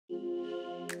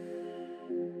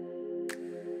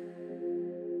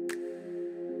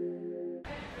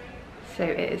So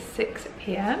it is 6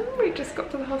 p.m. We just got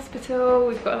to the hospital.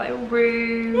 We've got a little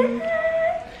room.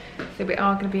 So we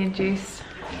are going to be induced.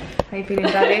 How you feeling,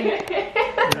 Daddy?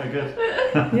 Yeah, good.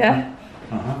 Yeah?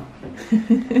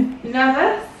 You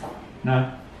nervous?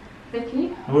 No.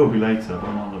 Vicky? I will be later, but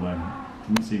I'm on the moment.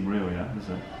 Doesn't seem real yet, does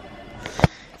it?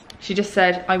 She just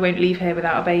said, I won't leave here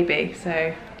without a baby.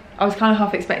 So I was kind of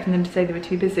half expecting them to say they were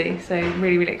too busy. So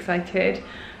really, really excited.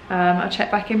 I'll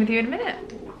check back in with you in a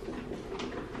minute.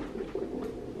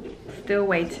 Still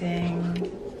waiting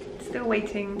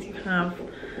to have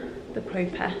the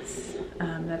ProPES.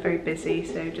 They're very busy,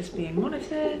 so just being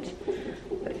monitored.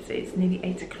 But it's nearly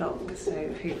 8 o'clock, so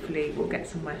hopefully we'll get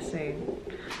somewhere soon.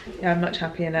 Yeah, I'm much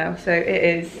happier now. So it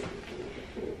is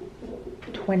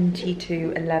 20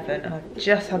 to 11 and I've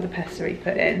just had the pessary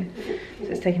put in. So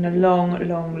it's taken a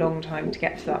long time to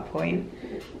get to that point.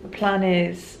 The plan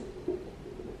is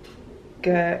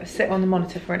go sit on the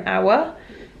monitor for an hour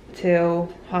till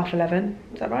 11:30,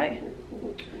 is that right?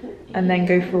 And then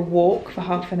go for a walk for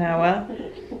half an hour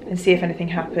and see if anything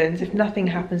happens. If nothing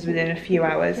happens within a few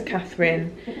hours,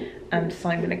 Catherine and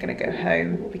Simon are going to go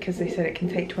home because they said it can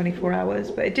take 24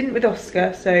 hours, but it didn't with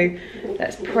Oscar, so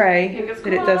let's pray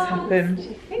that it does happen.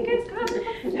 Fingers crossed.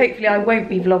 Hopefully I won't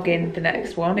be vlogging the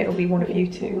next one, it'll be one of you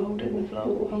two holding the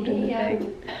vlog, holding the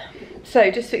thing. So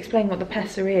just to explain what the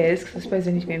pessary is, because I suppose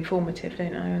I need to be informative,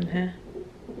 don't I, on here?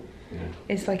 Yeah.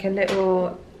 It's like a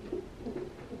little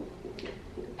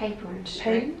Paper and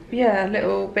string. Yeah, a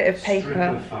little bit of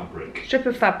paper. Strip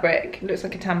of fabric. Looks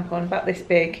like a tampon, about this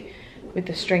big, with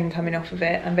the string coming off of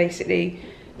it. And basically,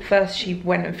 first she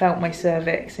went and felt my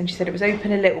cervix, and she said it was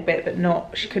open a little bit, but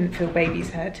not. She couldn't feel baby's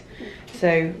head,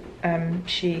 so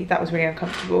that was really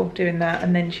uncomfortable doing that.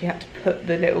 And then she had to put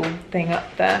the little thing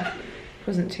up there. It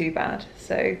wasn't too bad.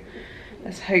 So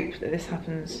let's hope that this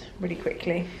happens really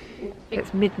quickly.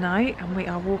 It's midnight and we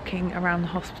are walking around the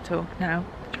hospital now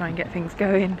to try and get things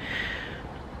going.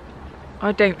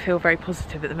 I don't feel very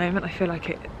positive at the moment. I feel like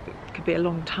it could be a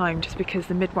long time just because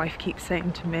the midwife keeps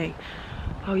saying to me,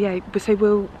 oh yeah, so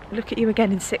we'll look at you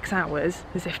again in 6 hours,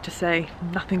 as if to say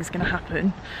nothing's going to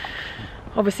happen.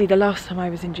 Obviously the last time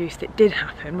I was induced it did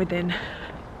happen within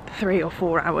 3 or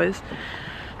 4 hours.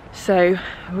 So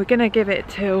we're going to give it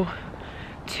till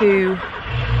 2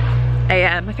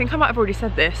 AM. I think I might have already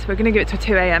said this. We're going to give it till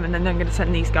 2 AM and then I'm going to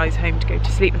send these guys home to go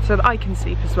to sleep so that I can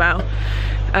sleep as well.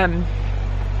 And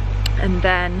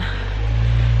then,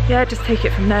 yeah, just take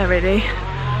it from there really.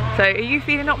 So are you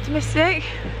feeling optimistic?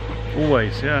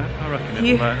 Always, yeah. I reckon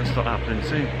it'll start happening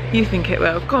soon. You think it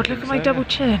will? God, look at my double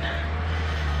chin.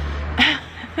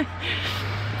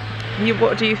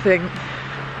 What do you think?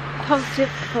 Positive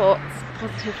thoughts.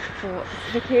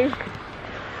 Vicky?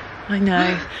 I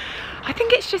know. I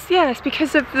think it's just, yeah, it's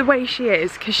because of the way she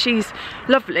is, because she's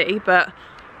lovely, but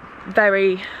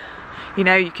very, you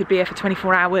know, you could be here for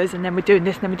 24 hours and then we're doing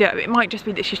this and then we do it. It might just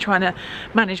be that she's trying to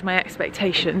manage my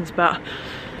expectations, but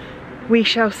we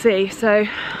shall see. So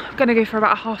I'm going to go for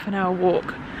about a half an hour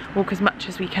walk as much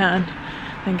as we can,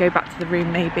 then go back to the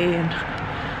room maybe and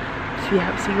see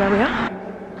where we are.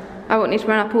 I want you to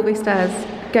run up all these stairs.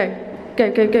 Go. Go.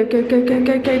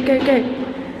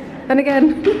 And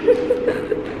again.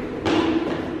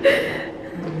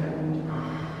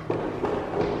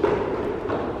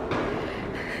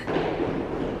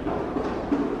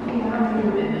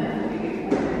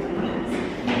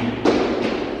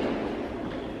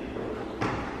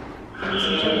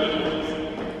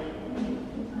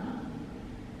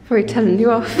 Probably telling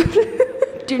you off.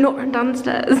 Do not run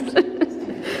downstairs.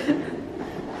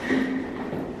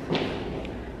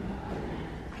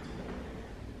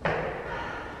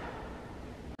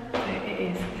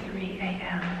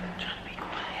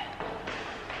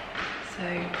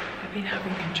 I've been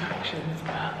having contractions,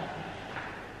 but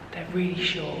they're really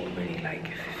short, really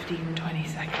like 15-20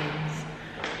 seconds.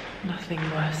 Nothing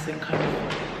worse than kind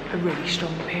of a really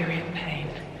strong period pain.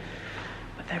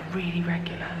 But they're really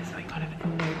regular, there's like kind of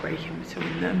no break in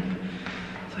between them.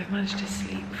 So I've managed to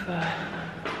sleep for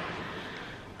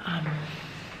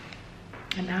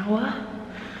an hour,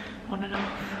 on and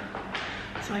off.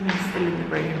 Simon's still in the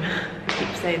room. I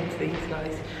keep saying to these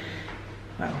guys,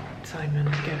 well, Simon,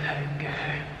 go home.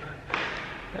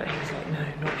 But he was like, no,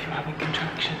 not if you're having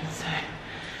contractions, so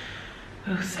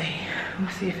we'll see. We'll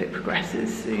see if it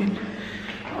progresses soon.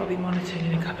 I'll be monitoring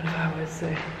in a couple of hours, so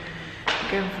we're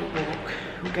going for a walk,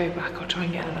 we'll go back, I'll try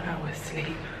and get another hour's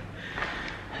sleep,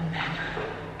 and then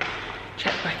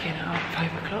check back in at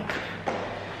 5 o'clock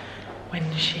when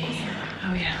she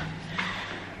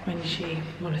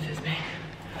monitors me.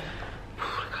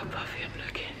 Look how puffy I'm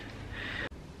looking.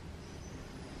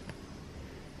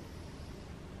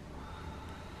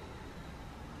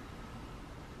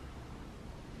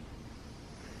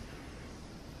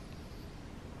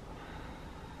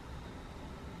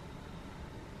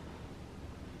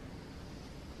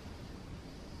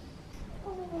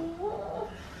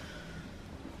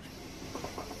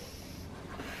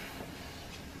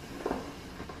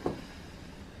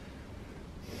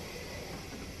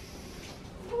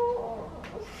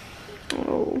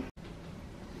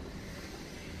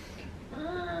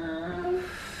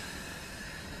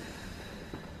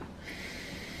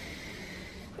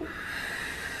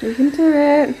 You can do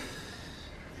it.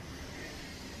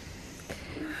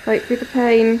 Fight through the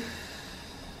pain.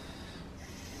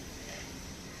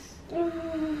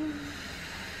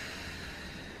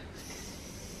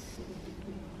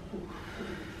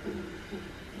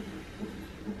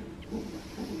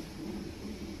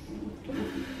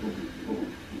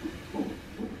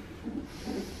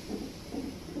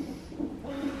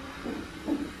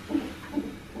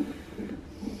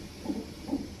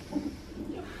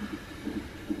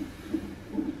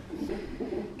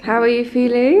 How are you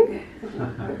feeling?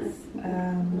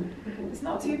 It's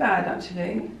not too bad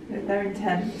actually. They're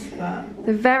intense, but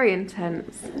They're very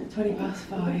intense.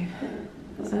 5:20.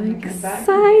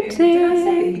 Exciting. Did I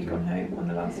say that you'd gone home on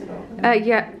the last vlog?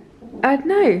 Yeah.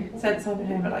 No. Since I've been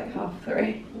home at like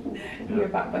 3:30. You were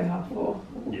back by 4:30.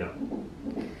 Yeah.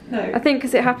 No. I think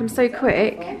because it happened so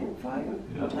quick. 5?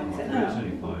 Yeah, What time is it it's now?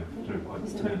 only 5.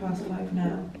 It's 5:20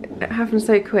 now. It happened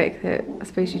so quick that I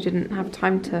suppose you didn't have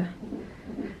time to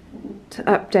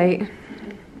update.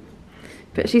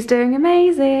 But she's doing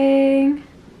amazing,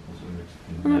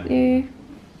 aren't you?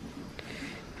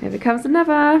 Here becomes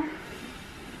another.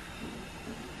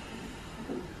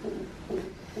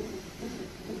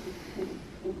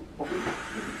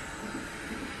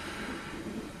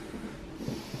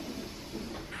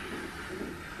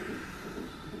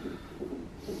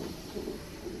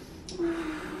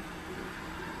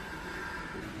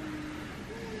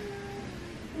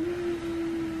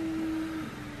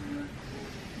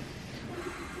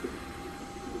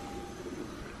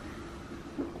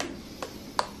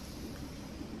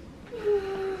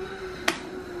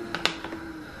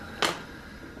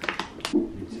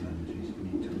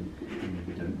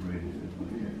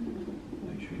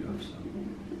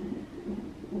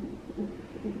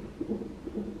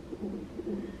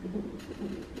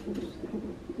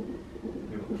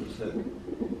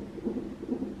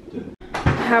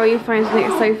 How are you finding it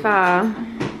so far?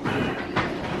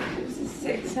 This is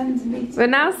 6 centimetres. We're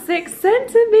now 6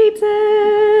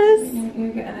 centimetres.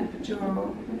 You get an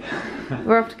epidural.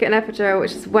 We're off to get an epidural,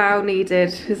 which is well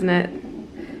needed, isn't it?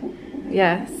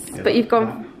 Yes, Yeah, but you've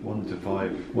gone. 1 to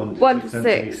 5. 1 to 1 to 6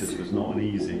 6. centimetres was not an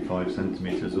easy 5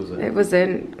 centimetres, was it? It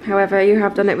wasn't. However, you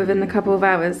have done it within a couple of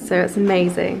hours, so it's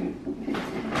amazing.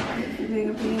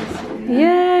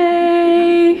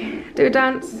 Yay! Do a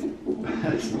dance.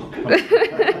 It's not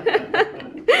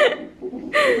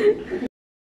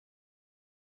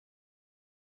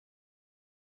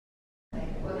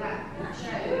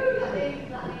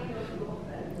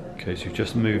Okay, so we've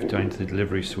just moved down to the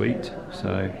delivery suite,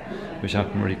 which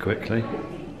happened really quickly.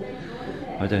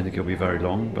 I don't think it'll be very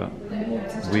long, but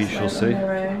we shall see.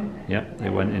 Yeah,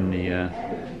 they went in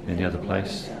the other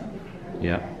place.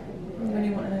 Yeah. I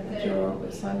really want an epidural,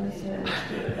 but Simon's doing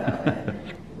it.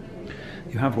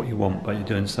 You have what you want, but you're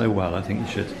doing so well. I think you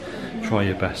should try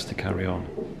your best to carry on.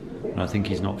 And I think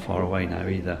he's not far away now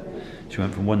either. She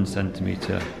went from 1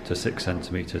 centimetre to 6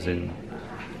 centimetres in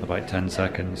about 10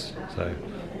 seconds, so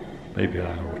maybe an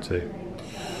hour or two.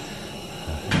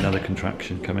 Another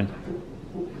contraction coming.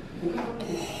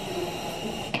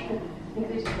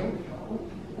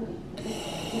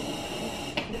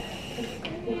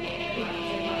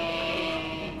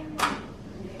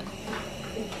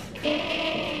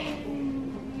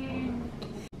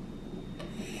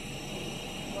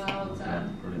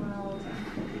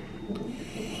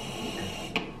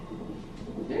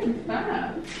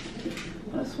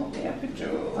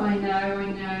 I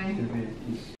know.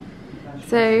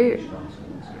 So,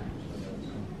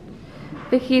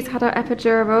 Vicky's had her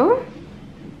epidural.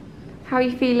 How are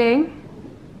you feeling?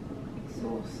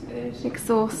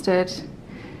 Exhausted.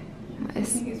 I don't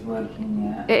think it's working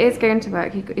yet. It is going to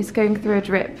work. It's going through a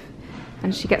drip,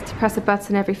 and she gets to press a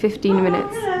button every 15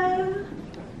 minutes.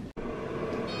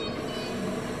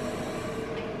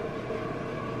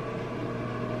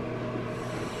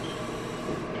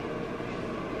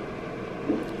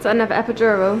 Is that another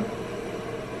epidural?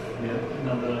 Yeah,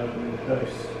 another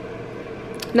dose.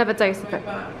 Another dose of it.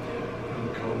 Back.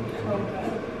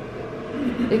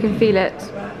 You can feel it.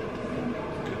 Back.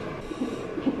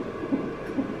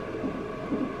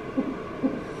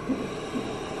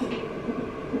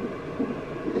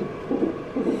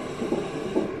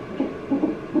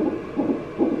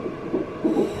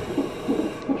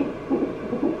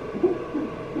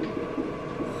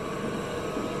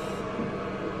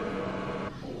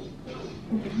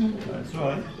 It's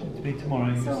alright. It'll be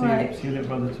tomorrow. You'll see your little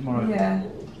brother tomorrow. Yeah.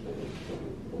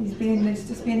 He's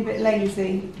just being a bit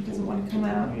lazy. He doesn't want to come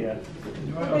out. Yeah.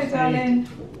 Hello, darling.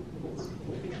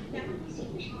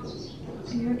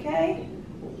 Are you okay?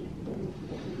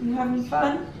 Are you having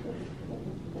fun?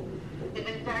 It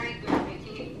was very good,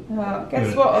 Vicky. Well,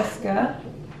 guess what, Oscar?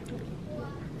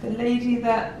 The lady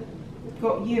that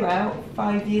got you out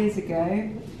 5 years ago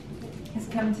has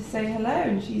come to say hello,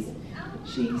 and she's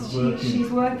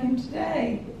working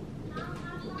today.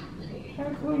 How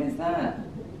cool is that?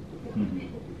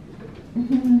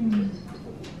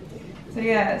 So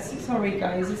yeah, sorry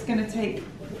guys, it's going to take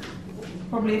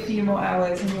probably a few more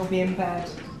hours and you'll be in bed.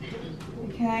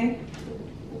 Okay?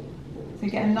 So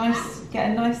get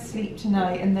a nice sleep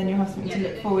tonight, and then you'll have something to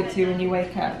look forward to when you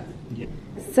wake up. Yeah.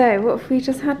 So what have we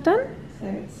just had done? So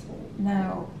it's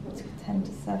now 10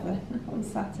 to 7 on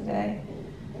Saturday.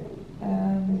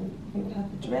 We've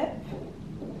had the drip,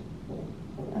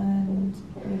 and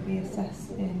we'll be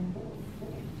assessed in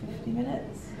 50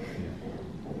 minutes.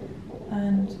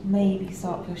 And maybe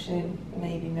start pushing,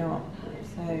 maybe not.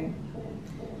 So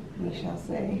we shall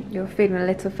see. You're feeling a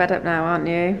little fed up now, aren't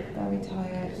you? Very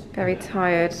tired. Very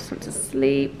tired, just want to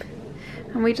sleep.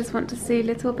 And we just want to see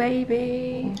little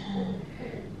baby.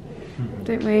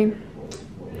 Don't we?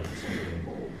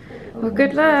 Well,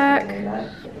 good luck.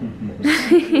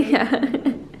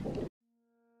 Yeah.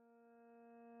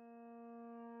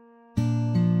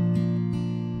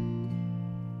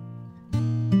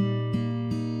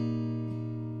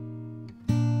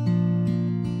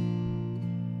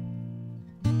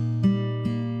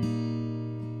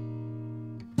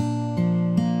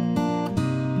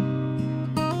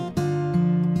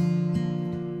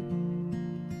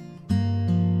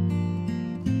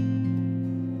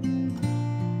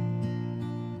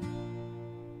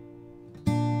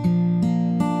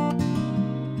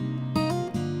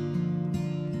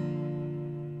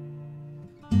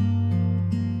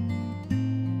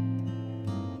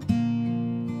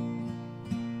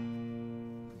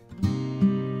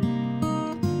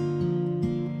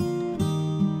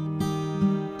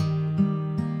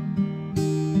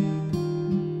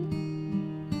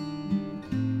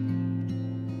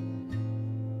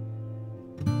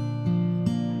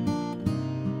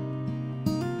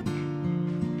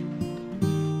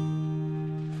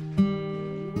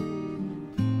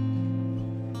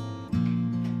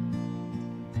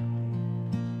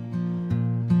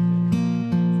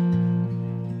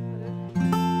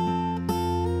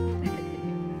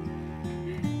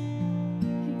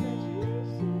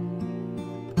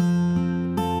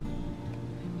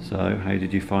 So, how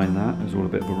did you find that? It was all a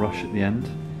bit of a rush at the end.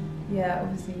 Yeah,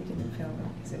 obviously we didn't film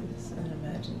it because it was an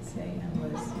emergency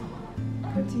and was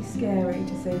pretty scary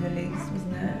to say the least,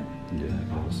 wasn't it? Yeah, it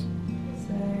was.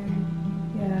 So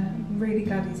yeah, I'm really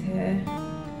glad he's here,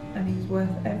 and he's worth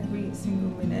every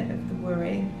single minute of the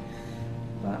worry,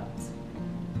 but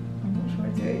I'm not sure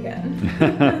I'd do it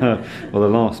again. Well, the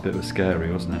last bit was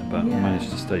scary, wasn't it? But Yeah. I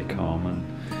managed to stay calm and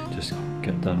just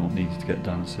get done what needed to get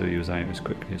done, so he was out as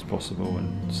quickly as possible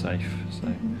and safe.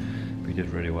 So we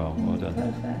did really well. Well done.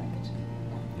 Perfect.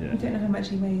 Yeah. We don't know how much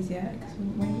he weighs yet because we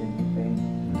haven't weighed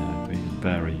anything. No, but he's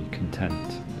very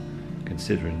content,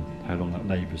 considering how long that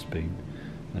labour's been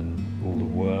and all the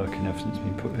work and everything's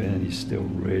been put in, and he's still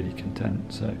really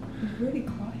content. So He's really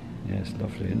quiet. yeah, it's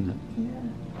lovely, isn't it? Yeah.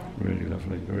 Really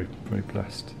lovely. Very, very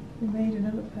blessed. We made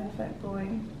another perfect boy.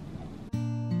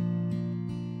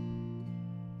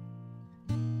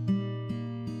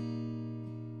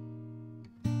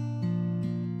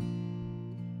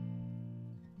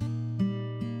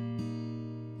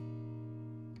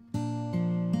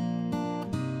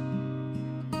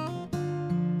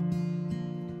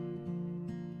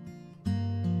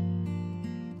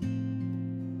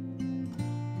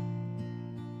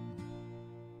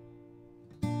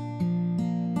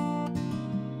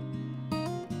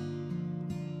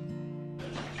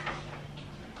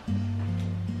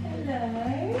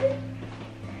 Hello.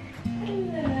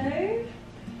 Hello.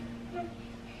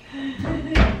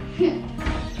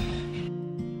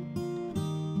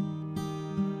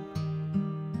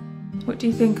 What do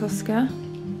you think, Oscar?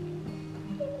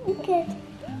 Good.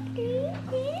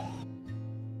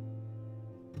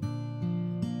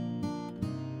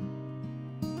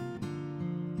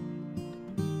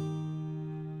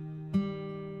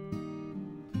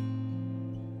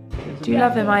 Do you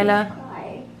love him, Isla?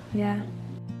 Yeah.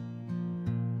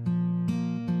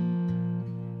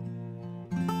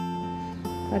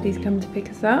 Daddy's come to pick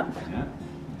us up. Yeah.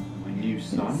 My new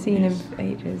son Seen him is for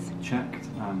ages. checked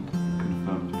and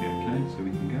confirmed to be okay, so we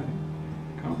can go.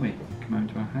 Can't we? Come out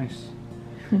to our house.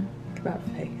 About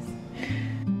face.